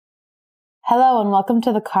Hello and welcome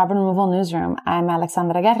to the Carbon Removal Newsroom. I'm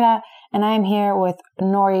Alexandra Guerra and I am here with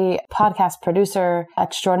Nori podcast producer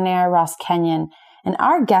extraordinaire Ross Kenyon. And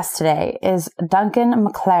our guest today is Duncan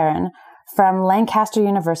McLaren from Lancaster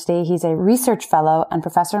University. He's a research fellow and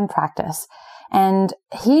professor in practice. And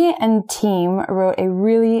he and team wrote a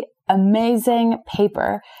really amazing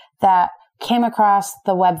paper that came across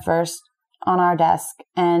the webverse on our desk.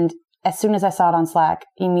 And as soon as I saw it on Slack,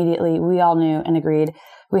 immediately we all knew and agreed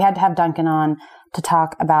we had to have Duncan on to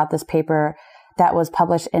talk about this paper that was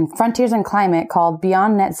published in Frontiers in Climate called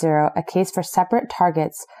Beyond Net Zero, a case for separate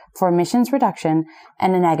targets for emissions reduction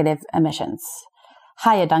and negative emissions.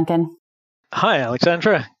 Hiya, Duncan. Hi,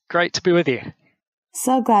 Alexandra. Great to be with you.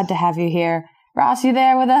 So glad to have you here. Ross, you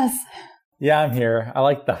there with us? Yeah, I'm here. I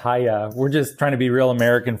like the hiya. We're just trying to be real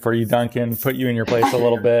American for you, Duncan, put you in your place a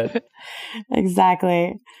little bit.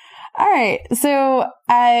 Exactly. All right. So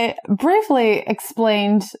I briefly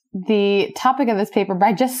explained the topic of this paper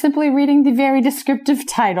by just simply reading the very descriptive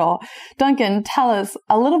title. Duncan, tell us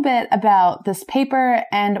a little bit about this paper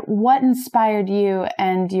and what inspired you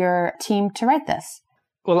and your team to write this.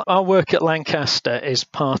 Well, our work at Lancaster is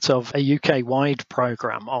part of a UK-wide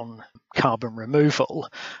programme on carbon removal.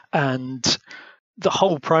 And the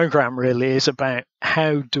whole programme really is about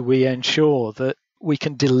how do we ensure that we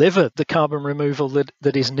can deliver the carbon removal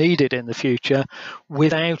that is needed in the future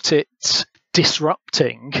without it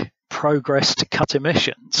disrupting progress to cut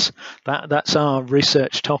emissions. That's our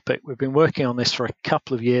research topic. We've been working on this for a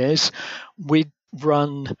couple of years. We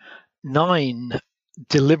run 9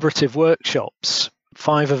 deliberative workshops,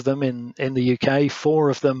 5 of them in the UK,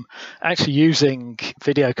 4 of them actually using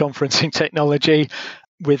video conferencing technology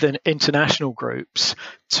within international groups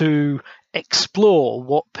to explore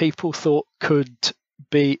what people thought could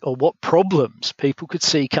be or what problems people could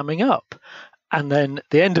see coming up. And then at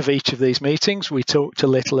the end of each of these meetings, we talked a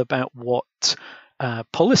little about what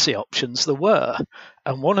policy options there were.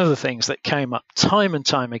 And one of the things that came up time and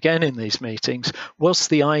time again in these meetings was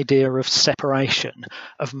the idea of separation,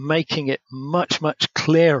 of making it much, much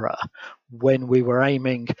clearer when we were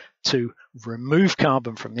aiming to remove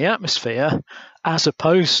carbon from the atmosphere, as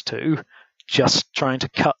opposed to just trying to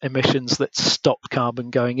cut emissions that stop carbon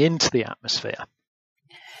going into the atmosphere.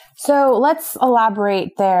 So let's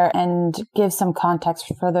elaborate there and give some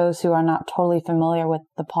context for those who are not totally familiar with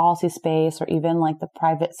the policy space or even like the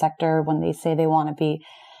private sector when they say they want to be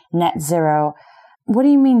net zero. What do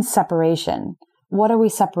you mean separation? What are we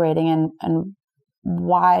separating and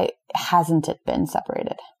why hasn't it been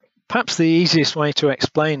separated? Perhaps the easiest way to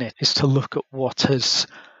explain it is to look at what has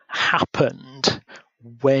happened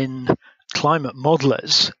when climate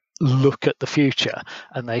modelers look at the future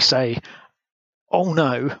and they say, oh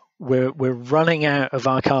no, we're running out of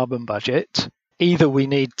our carbon budget. Either we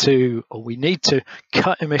need to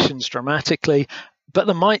cut emissions dramatically, but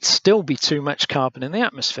there might still be too much carbon in the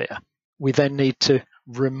atmosphere. We then need to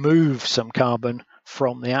remove some carbon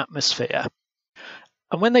from the atmosphere.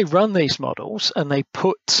 And when they run these models and they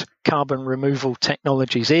put carbon removal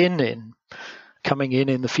technologies in coming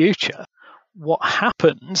in the future, what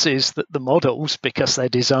happens is that the models, because they're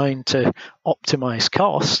designed to optimize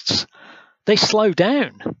costs, they slow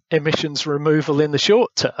down emissions removal in the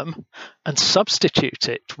short term and substitute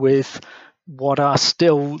it with what are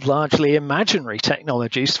still largely imaginary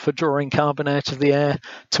technologies for drawing carbon out of the air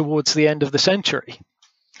towards the end of the century.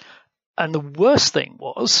 And the worst thing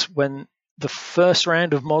was when the first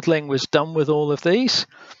round of modeling was done with all of these,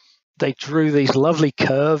 they drew these lovely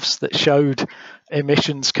curves that showed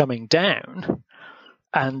emissions coming down.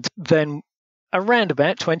 And then around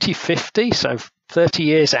about 2050, so 30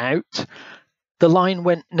 years out, the line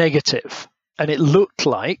went negative. And it looked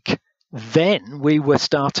like then we were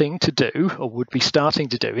starting to do, or would be starting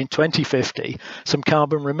to do in 2050, some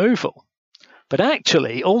carbon removal. But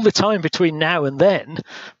actually, all the time between now and then,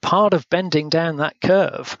 part of bending down that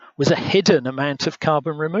curve was a hidden amount of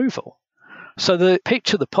carbon removal. So the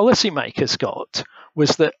picture the policymakers got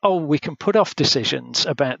was that, we can put off decisions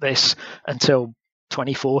about this until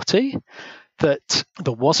 2040, that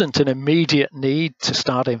there wasn't an immediate need to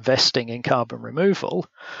start investing in carbon removal,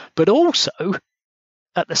 but also,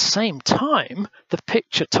 at the same time, the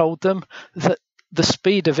picture told them that the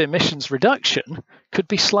speed of emissions reduction could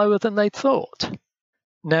be slower than they'd thought.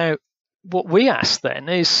 Now, what we asked then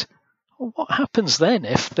is, what happens then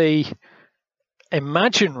if the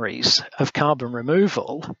imaginaries of carbon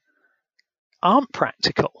removal aren't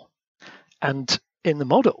practical? And in the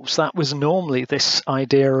models, that was normally this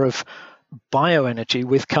idea of bioenergy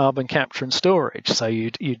with carbon capture and storage. So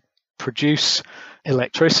you'd produce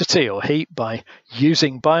electricity or heat by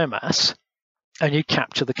using biomass, and you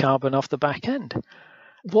capture the carbon off the back end.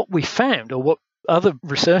 what we found, or what other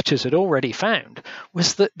researchers had already found,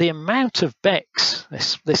 was that the amount of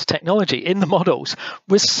BECCS, this technology in the models,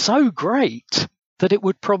 was so great that it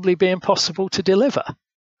would probably be impossible to deliver.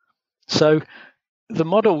 So the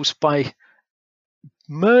models, by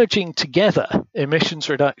merging together emissions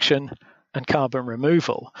reduction and carbon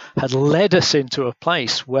removal, had led us into a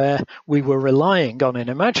place where we were relying on an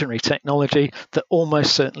imaginary technology that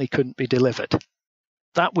almost certainly couldn't be delivered.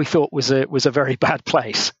 That we thought was a very bad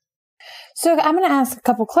place. So I'm going to ask a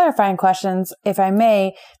couple clarifying questions, if I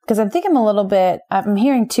may, because I think I'm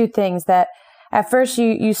hearing two things. That at first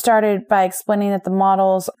you started by explaining that the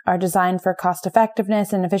models are designed for cost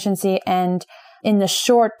effectiveness and efficiency, and in the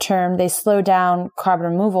short term, they slow down carbon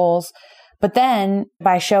removals. But then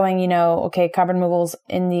by showing, carbon removals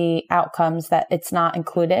in the outcomes, that it's not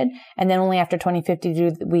included. And then only after 2050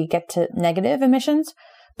 do we get to negative emissions.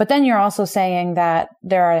 But then you're also saying that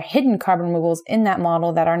there are hidden carbon removals in that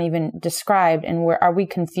model that aren't even described. And are we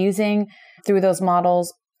confusing through those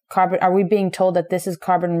models carbon? Are we being told that this is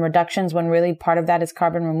carbon reductions when really part of that is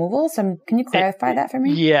carbon removals? Can you clarify that for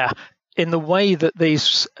me? Yeah. In the way that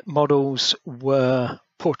these models were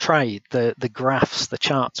portrayed, the graphs, the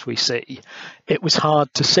charts we see, it was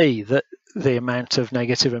hard to see that the amount of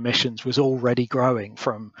negative emissions was already growing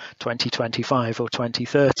from 2025 or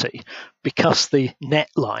 2030 because the net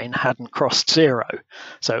line hadn't crossed zero.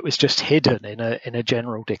 So it was just hidden in a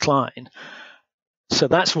general decline. So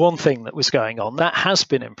that's one thing that was going on. That has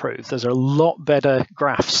been improved. There's a lot better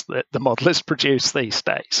graphs that the modelers produce these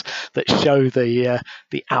days that show the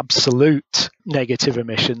absolute negative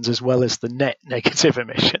emissions as well as the net negative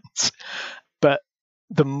emissions. But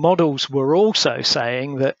the models were also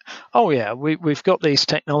saying that, we've got these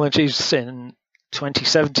technologies in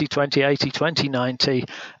 2070, 2080, 2090,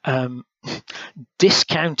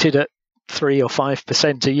 discounted at 3 or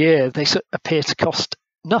 5% a year. They appear to cost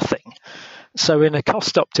nothing. So in a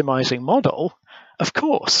cost optimizing model, of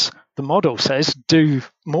course, the model says do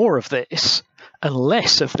more of this and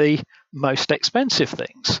less of the most expensive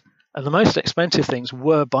things. And the most expensive things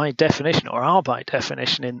were by definition, or are by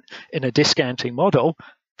definition in a discounting model,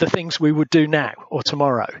 the things we would do now or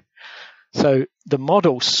tomorrow. So the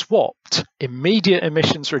model swapped immediate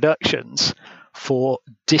emissions reductions for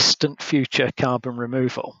distant future carbon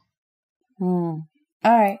removal. All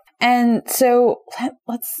right. And so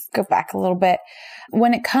let's go back a little bit.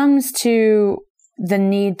 When it comes to the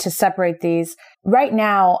need to separate these, right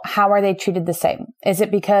now, how are they treated the same? Is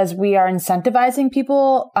it because we are incentivizing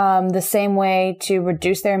people the same way to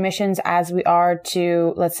reduce their emissions as we are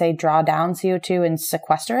to, let's say, draw down CO2 and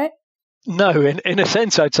sequester it? No, in a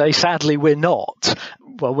sense, I'd say sadly we're not.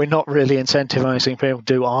 Well, we're not really incentivizing people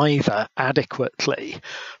to do either adequately.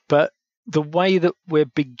 But the way that we're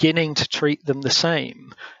beginning to treat them the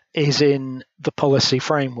same is in the policy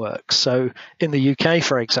framework. So in the UK,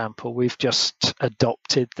 for example, we've just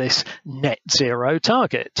adopted this net zero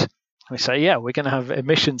target. We say, we're going to have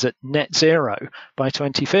emissions at net zero by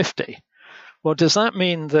 2050. Well, does that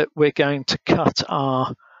mean that we're going to cut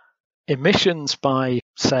our emissions by,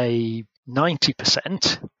 say,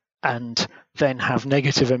 90% and then have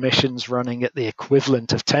negative emissions running at the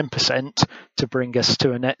equivalent of 10% to bring us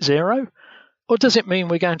to a net zero? Or does it mean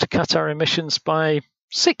we're going to cut our emissions by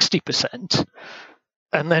 60%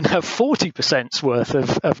 and then have 40% worth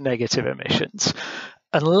of negative emissions?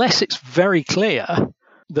 Unless it's very clear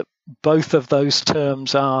that both of those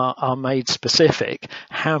terms are made specific,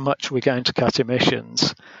 how much we're going to cut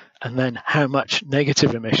emissions and then how much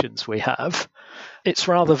negative emissions we have, it's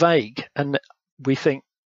rather vague and we think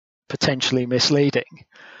potentially misleading.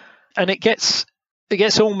 And it gets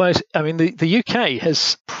almost, the UK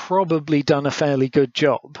has probably done a fairly good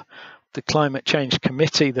job. The Climate Change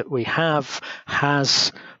Committee that we have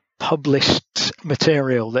has published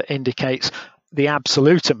material that indicates the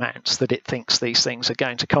absolute amounts that it thinks these things are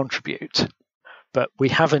going to contribute. But we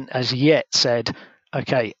haven't as yet said,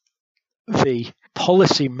 okay, the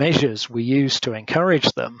policy measures we use to encourage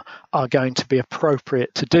them are going to be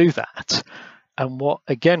appropriate to do that. And what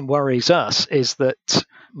again worries us is that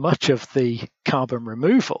much of the carbon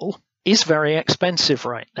removal is very expensive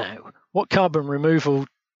right now. What carbon removal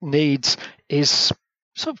needs is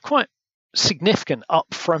sort of quite significant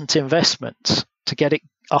upfront investments to get it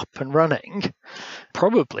up and running,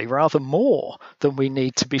 probably rather more than we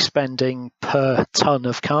need to be spending per ton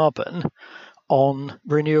of carbon on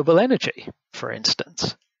renewable energy, for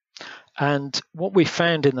instance. And what we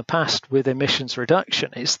found in the past with emissions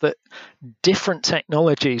reduction is that different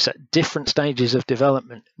technologies at different stages of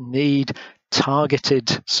development need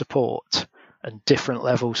targeted support and different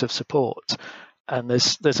levels of support. And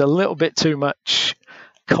there's a little bit too much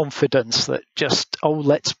confidence that just,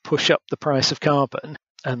 let's push up the price of carbon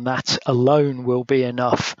and that alone will be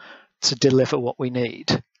enough to deliver what we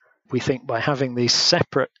need. We think by having these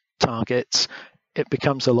separate targets, it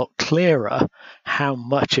becomes a lot clearer how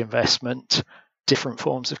much investment different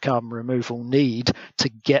forms of carbon removal need to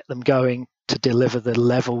get them going to deliver the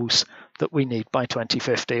levels that we need by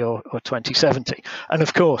 2050 or 2070. And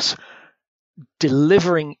of course,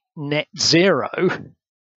 delivering net zero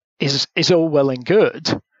is all well and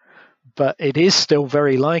good, but it is still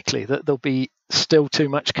very likely that there'll be still too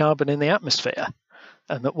much carbon in the atmosphere,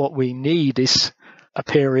 and that what we need is a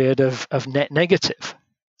period of net negative,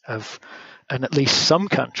 and at least some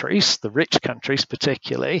countries, the rich countries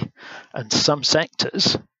particularly, and some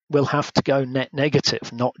sectors will have to go net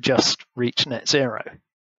negative, not just reach net zero.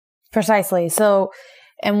 Precisely. So,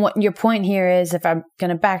 and what your point here is, if I'm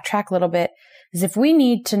going to backtrack a little bit, is if we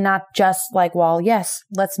need to not just yes,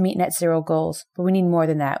 let's meet net zero goals, but we need more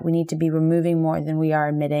than that. We need to be removing more than we are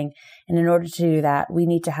emitting. And in order to do that, we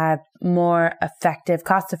need to have more effective,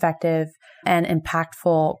 cost-effective, and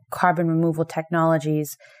impactful carbon removal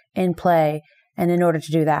technologies in play. And in order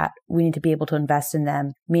to do that, we need to be able to invest in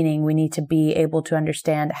them, meaning we need to be able to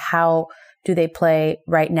understand how do they play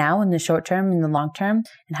right now in the short term, in the long term,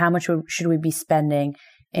 and how much should we be spending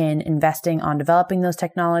in investing on developing those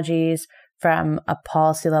technologies from a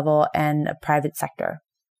policy level and a private sector.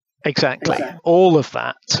 Exactly. All of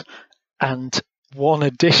that. And one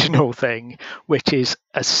additional thing, which is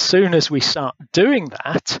as soon as we start doing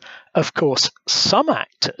that, of course, some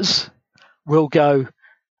actors will go,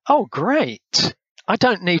 oh, great. I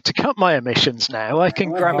don't need to cut my emissions now. I can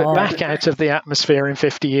grab it back out of the atmosphere in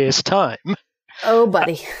 50 years' time. Oh,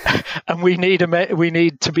 buddy. And we need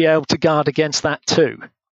to be able to guard against that too.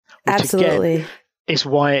 Absolutely. Again, is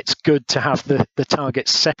why it's good to have the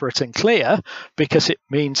targets separate and clear, because it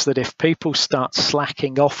means that if people start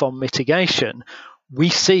slacking off on mitigation,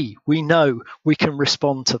 we know we can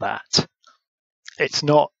respond to that. It's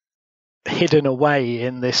not hidden away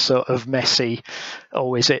in this sort of messy,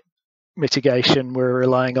 is it mitigation we're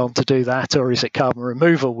relying on to do that, or is it carbon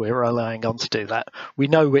removal we're relying on to do that? We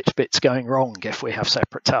know which bit's going wrong if we have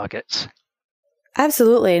separate targets.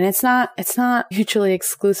 Absolutely. And it's not mutually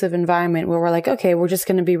exclusive environment where we're like, okay, we're just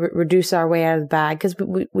going to reduce our way out of the bag, because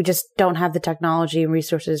we just don't have the technology and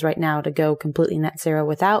resources right now to go completely net zero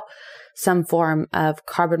without some form of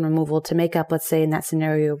carbon removal to make up, let's say in that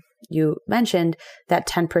scenario you mentioned, that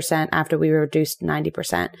 10% after we reduced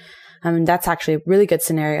 90%. That's actually a really good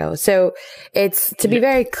scenario. So it's, to be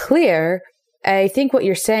very clear, I think what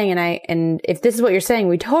you're saying, and if this is what you're saying,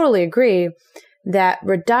 we totally agree that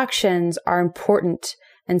reductions are important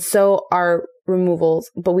and so are removals,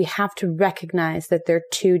 but we have to recognize that they're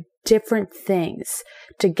two different things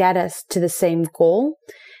to get us to the same goal,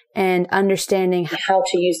 and understanding how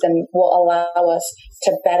to use them will allow us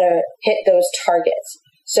to better hit those targets.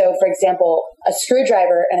 So, for example, a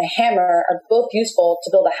screwdriver and a hammer are both useful to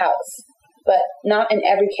build a house, but not in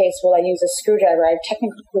every case will I use a screwdriver. I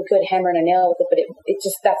technically could hammer and a nail with it, but it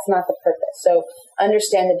just, that's not the purpose. So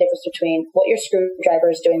understand the difference between what your screwdriver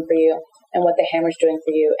is doing for you and what the hammer is doing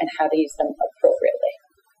for you, and how to use them appropriately.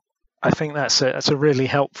 I think that's a really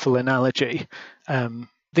helpful analogy.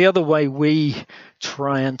 The other way we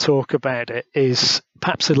try and talk about it is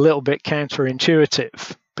perhaps a little bit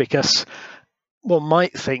counterintuitive, because one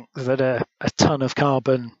might think that a ton of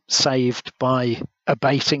carbon saved by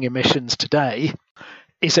abating emissions today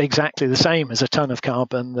is exactly the same as a ton of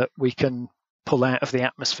carbon that we can pull out of the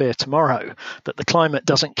atmosphere tomorrow, that the climate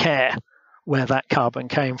doesn't care where that carbon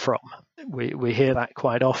came from. We hear that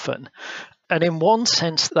quite often. And in one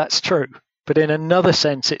sense, that's true. But in another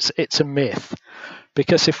sense, it's a myth.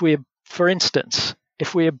 Because for instance,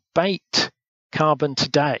 if we abate carbon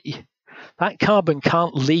today, that carbon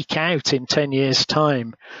can't leak out in 10 years'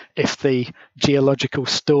 time if the geological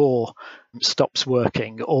store stops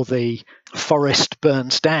working or the forest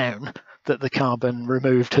burns down that the carbon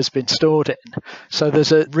removed has been stored in. So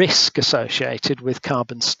there's a risk associated with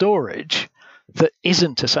carbon storage that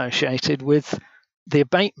isn't associated with the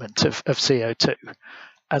abatement of CO2.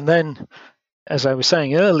 And then, as I was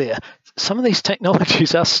saying earlier, some of these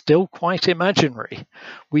technologies are still quite imaginary.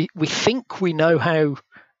 We think we know how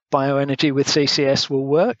bioenergy with CCS will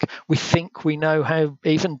work. We think we know how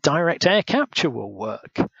even direct air capture will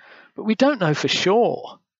work. But we don't know for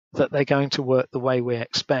sure that they're going to work the way we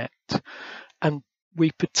expect. And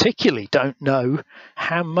we particularly don't know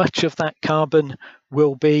how much of that carbon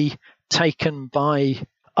will be taken by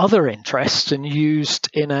other interests and used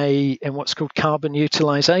in what's called carbon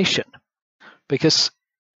utilization. Because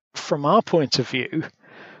from our point of view,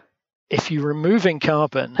 if you're removing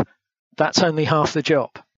carbon that's only half the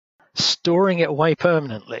job. Storing it away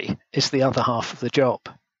permanently is the other half of the job.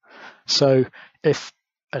 So if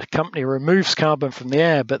a company removes carbon from the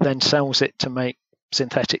air but then sells it to make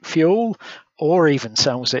synthetic fuel, or even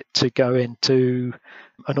sells it to go into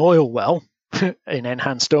an oil well in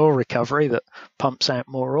enhanced oil recovery that pumps out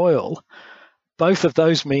more oil, both of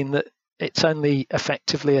those mean that it's only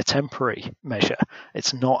effectively a temporary measure.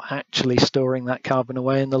 It's not actually storing that carbon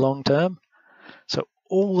away in the long term. So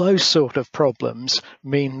all those sort of problems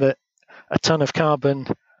mean that a ton of carbon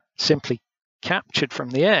simply captured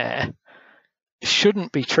from the air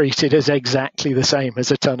shouldn't be treated as exactly the same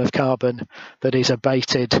as a ton of carbon that is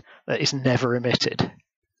abated, that is never emitted.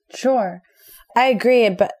 Sure. I agree,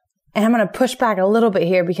 but and I'm going to push back a little bit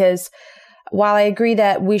here, because while I agree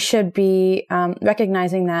that we should be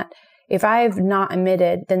recognizing that if I've not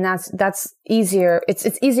emitted, then that's easier.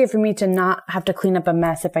 It's easier for me to not have to clean up a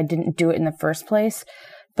mess if I didn't do it in the first place.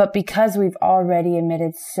 But because we've already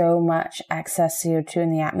emitted so much excess CO2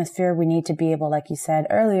 in the atmosphere, we need to be able, like you said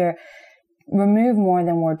earlier, remove more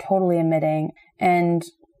than we're totally emitting. And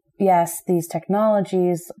yes, these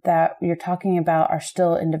technologies that you're talking about are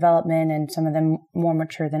still in development, and some of them more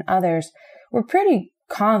mature than others. We're pretty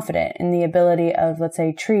confident in the ability of, let's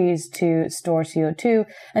say, trees to store CO2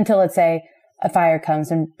 until, let's say, a fire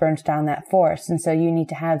comes and burns down that forest. And so you need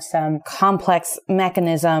to have some complex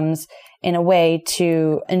mechanisms in a way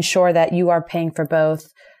to ensure that you are paying for both,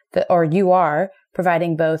 or you are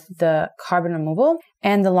providing both the carbon removal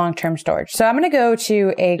and the long-term storage. So I'm going to go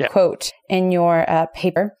to a quote in your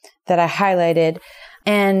paper that I highlighted.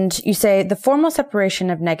 And you say, the formal separation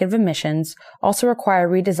of negative emissions also require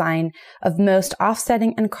redesign of most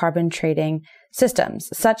offsetting and carbon trading systems.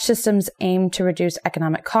 Such systems aim to reduce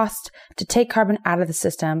economic cost, to take carbon out of the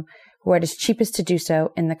system where it is cheapest to do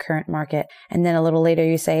so in the current market. And then a little later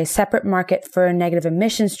you say, a separate market for negative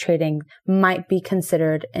emissions trading might be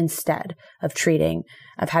considered instead of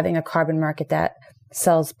having a carbon market that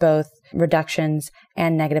sells both reductions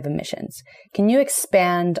and negative emissions. Can you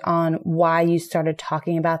expand on why you started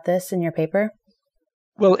talking about this in your paper?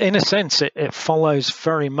 Well, in a sense, it follows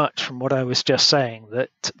very much from what I was just saying,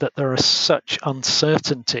 that there are such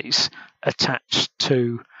uncertainties attached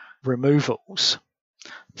to removals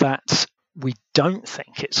that we don't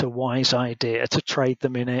think it's a wise idea to trade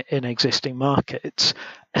them in existing markets,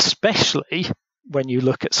 especially when you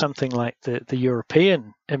look at something like the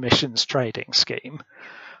European emissions trading scheme,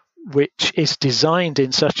 which is designed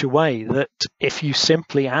in such a way that if you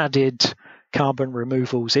simply added carbon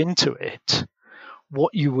removals into it,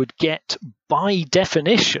 what you would get by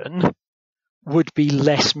definition would be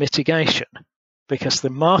less mitigation, because the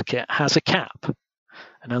market has a cap.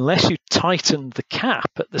 And unless you tighten the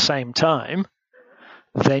cap at the same time,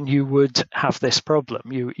 then you would have this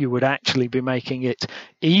problem. You would actually be making it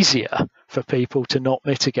easier for people to not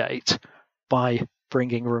mitigate by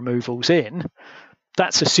bringing removals in.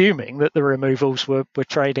 That's assuming that the removals were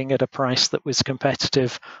trading at a price that was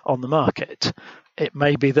competitive on the market. It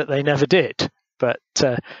may be that they never did, but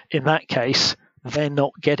in that case, they're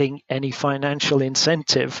not getting any financial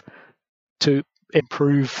incentive to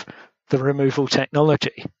improve the removal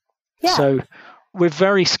technology. Yeah. So we're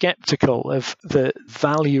very skeptical of the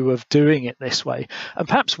value of doing it this way. And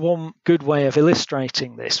perhaps one good way of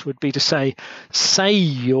illustrating this would be to say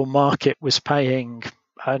your market was paying,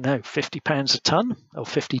 I don't know, £50 a tonne or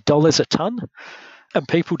 $50 a tonne, and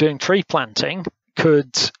people doing tree planting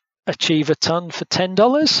could achieve a tonne for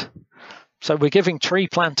 $10. So we're giving tree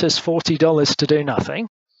planters $40 to do nothing,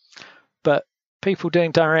 but people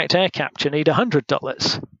doing direct air capture need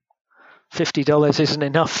 $100. $50 isn't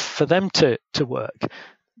enough for them to work.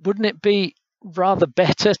 Wouldn't it be rather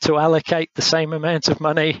better to allocate the same amount of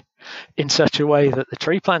money in such a way that the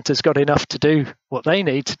tree planters got enough to do what they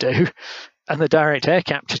need to do, and the direct air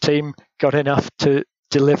capture team got enough to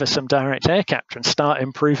deliver some direct air capture and start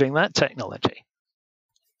improving that technology?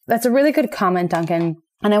 That's a really good comment, Duncan.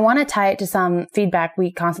 And I want to tie it to some feedback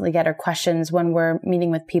we constantly get, or questions when we're meeting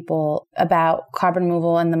with people about carbon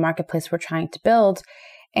removal and the marketplace we're trying to build.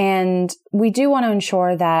 And we do want to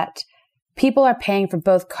ensure that people are paying for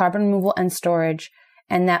both carbon removal and storage,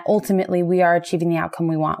 and that ultimately we are achieving the outcome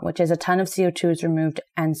we want, which is a ton of CO2 is removed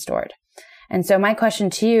and stored. And so my question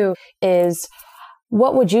to you is,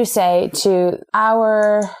 what would you say to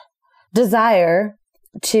our desire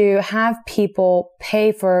to have people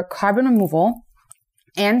pay for carbon removal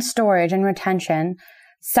and storage and retention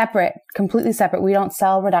separate, completely separate? We don't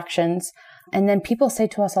sell reductions. And then people say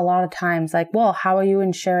to us a lot of times, like, well, how are you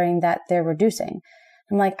ensuring that they're reducing?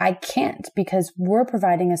 I'm like, I can't, because we're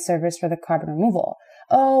providing a service for the carbon removal.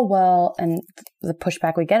 Oh, well, and the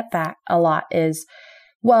pushback we get back a lot is,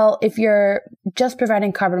 Well, if you're just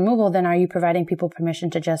providing carbon removal, then are you providing people permission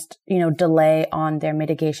to just, delay on their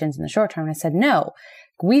mitigations in the short term? And I said, no,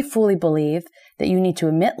 we fully believe that you need to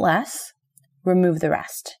emit less, remove the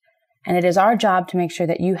rest. And it is our job to make sure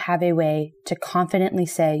that you have a way to confidently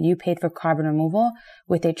say you paid for carbon removal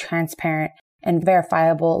with a transparent and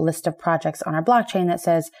verifiable list of projects on our blockchain that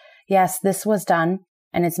says, yes, this was done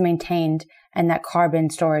and it's maintained, and that carbon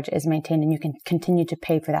storage is maintained, and you can continue to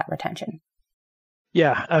pay for that retention.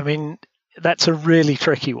 Yeah, I mean, that's a really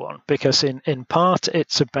tricky one, because in part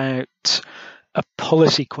it's about a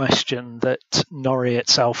policy question that NORI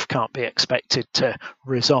itself can't be expected to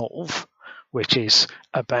resolve, which is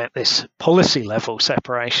about this policy level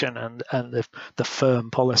separation and the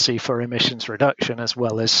firm policy for emissions reduction, as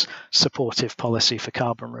well as supportive policy for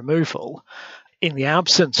carbon removal. In the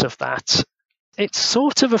absence of that, it's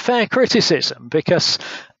sort of a fair criticism, because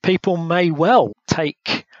people may well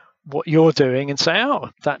take what you're doing and say, oh,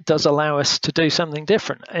 that does allow us to do something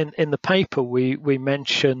different. In the paper, we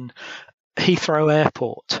mention Heathrow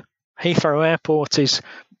Airport. Heathrow Airport is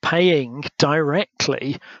paying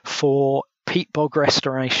directly for peat bog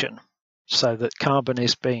restoration, so that carbon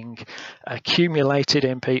is being accumulated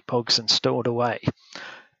in peat bogs and stored away.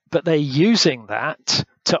 But they're using that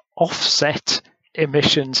to offset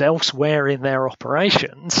emissions elsewhere in their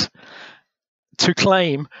operations to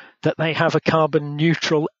claim that they have a carbon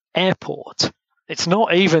neutral airport. It's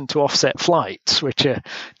not even to offset flights, which are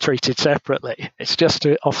treated separately. It's just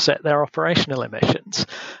to offset their operational emissions.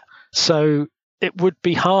 So it would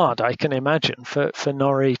be hard, I can imagine, for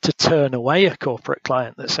NORI to turn away a corporate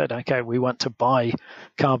client that said, okay, we want to buy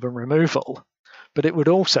carbon removal. But it would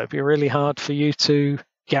also be really hard for you to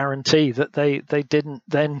guarantee that they didn't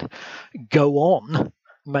then go on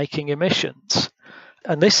making emissions.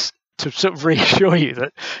 And this, to sort of reassure you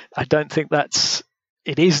that I don't think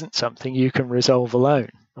it isn't something you can resolve alone,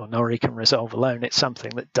 or NORI can resolve alone. It's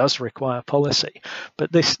something that does require policy.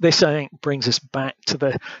 But this I think brings us back to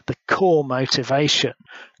the core motivation,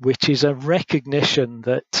 which is a recognition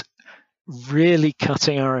that really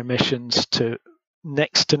cutting our emissions to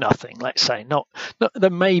next to nothing, let's say, not there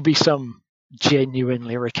may be some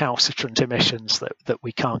genuinely recalcitrant emissions that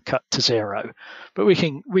we can't cut to zero, but we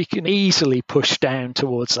can easily push down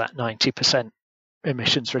towards that 90%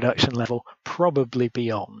 emissions reduction level, probably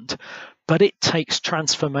beyond. But it takes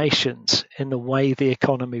transformations in the way the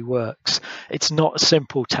economy works. It's not a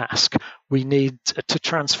simple task. We need to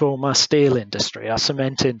transform our steel industry, our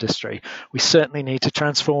cement industry. We certainly need to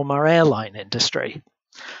transform our airline industry.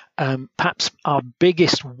 Perhaps our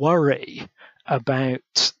biggest worry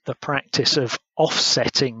about the practice of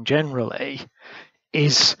offsetting generally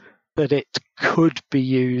is that it could be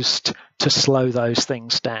used to slow those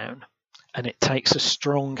things down. And it takes a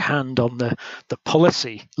strong hand on the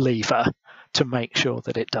policy lever to make sure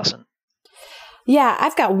that it doesn't. Yeah,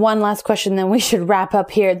 I've got one last question, then we should wrap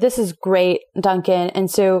up here. This is great, Duncan. And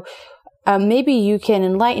so maybe you can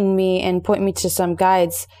enlighten me and point me to some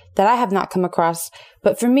guides that I have not come across.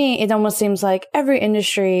 But for me, it almost seems like every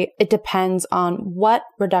industry, it depends on what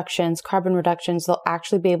carbon reductions they'll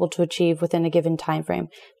actually be able to achieve within a given time frame.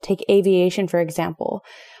 Take aviation, for example.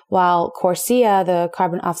 While CORSIA, the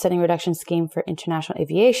carbon offsetting reduction scheme for international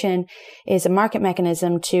aviation, is a market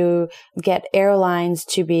mechanism to get airlines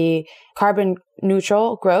to be carbon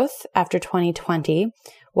neutral growth after 2020,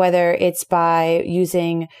 whether it's by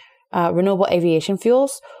using renewable aviation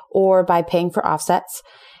fuels or by paying for offsets.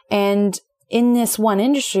 And in this one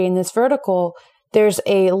industry, in this vertical, there's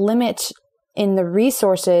a limit in the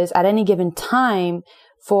resources at any given time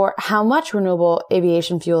for how much renewable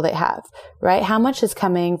aviation fuel they have, right? How much is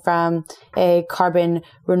coming from a carbon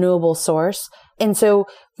renewable source. And so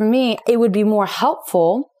for me, it would be more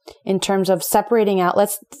helpful in terms of separating out.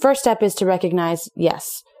 First step is to recognize,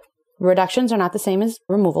 yes, reductions are not the same as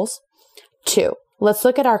removals. 2, let's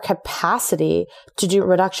look at our capacity to do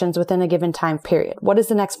reductions within a given time period. What does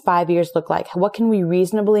the next 5 years look like? What can we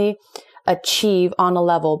reasonably achieve on a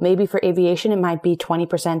level? Maybe for aviation, it might be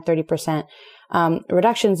 20%, 30%.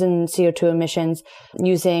 Reductions in CO2 emissions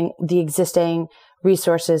using the existing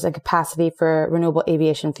resources and capacity for renewable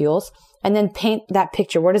aviation fuels, and then paint that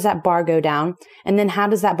picture. Where does that bar go down? And then how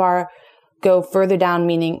does that bar go further down?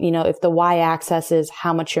 Meaning, if the y-axis is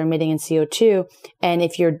how much you're emitting in CO2, and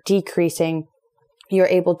if you're decreasing, you're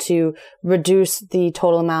able to reduce the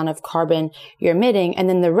total amount of carbon you're emitting. And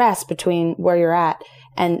then the rest between where you're at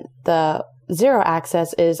and the zero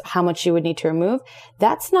axis is how much you would need to remove.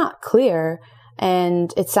 That's not clear.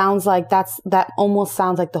 And it sounds like that almost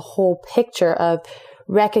sounds like the whole picture of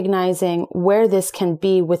recognizing where this can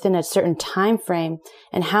be within a certain time frame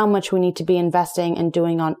and how much we need to be investing and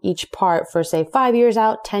doing on each part for, say, 5 years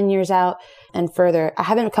out, 10 years out, and further. I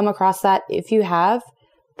haven't come across that. If you have,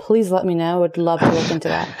 please let me know. I would love to look into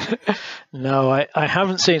that. No, I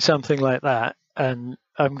haven't seen something like that. And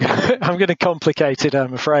I'm going to complicate it,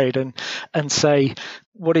 I'm afraid, and say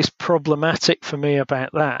what is problematic for me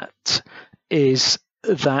about that is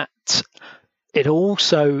that it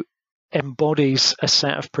also embodies a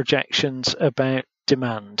set of projections about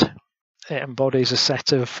demand. It embodies a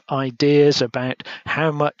set of ideas about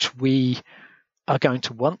how much we are going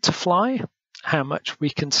to want to fly, how much we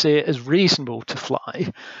can see it as reasonable to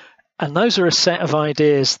fly. And those are a set of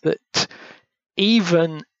ideas that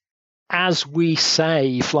even as we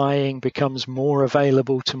say flying becomes more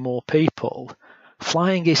available to more people,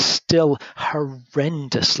 flying is still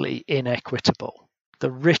horrendously inequitable.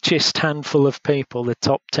 The richest handful of people, the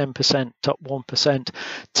top 10%, top 1%,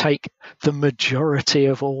 take the majority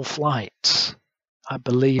of all flights. I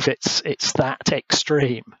believe it's that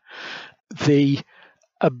extreme. The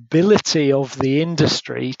ability of the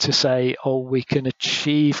industry to say, oh, we can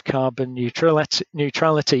achieve carbon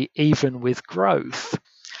neutrality even with growth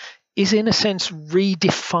is in a sense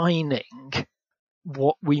redefining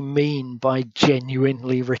what we mean by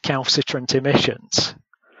genuinely recalcitrant emissions.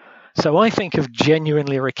 So I think of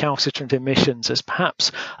genuinely recalcitrant emissions as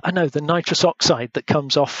perhaps, the nitrous oxide that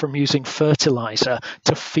comes off from using fertilizer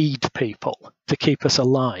to feed people, to keep us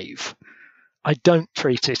alive. I don't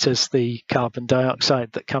treat it as the carbon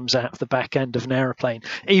dioxide that comes out of the back end of an aeroplane,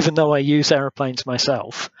 even though I use aeroplanes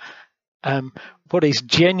myself. What is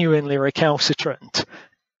genuinely recalcitrant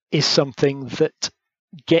is something that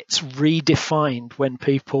gets redefined when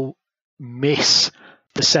people miss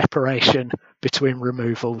the separation between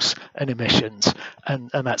removals and emissions. And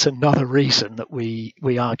that's another reason that we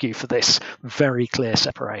argue for this very clear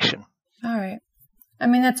separation. All right. I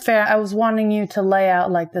mean, that's fair. I was wanting you to lay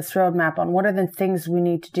out like this roadmap on what are the things we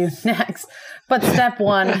need to do next. But step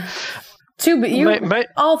one,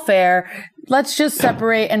 all fair. Let's just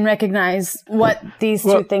separate and recognize what these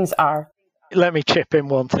two things are. Let me chip in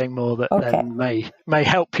one thing more that then may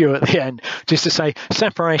help you at the end. Just to say,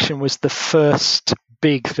 separation was the first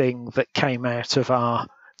big thing that came out of our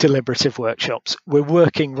deliberative workshops. We're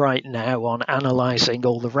working right now on analysing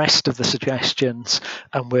all the rest of the suggestions,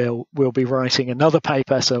 and we'll be writing another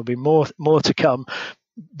paper, so there'll be more to come.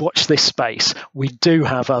 Watch this space. We do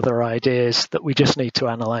have other ideas that we just need to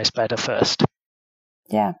analyse better first.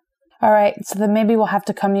 Yeah. All right, so then maybe we'll have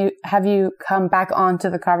to have you come back onto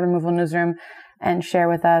the Carbon Removal Newsroom and share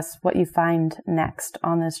with us what you find next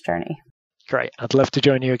on this journey. Great. I'd love to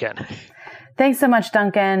join you again. Thanks so much,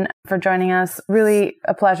 Duncan, for joining us. Really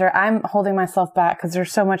a pleasure. I'm holding myself back because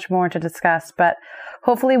there's so much more to discuss, but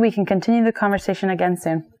hopefully we can continue the conversation again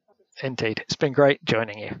soon. Indeed. It's been great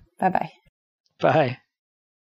joining you. Bye-bye. Bye.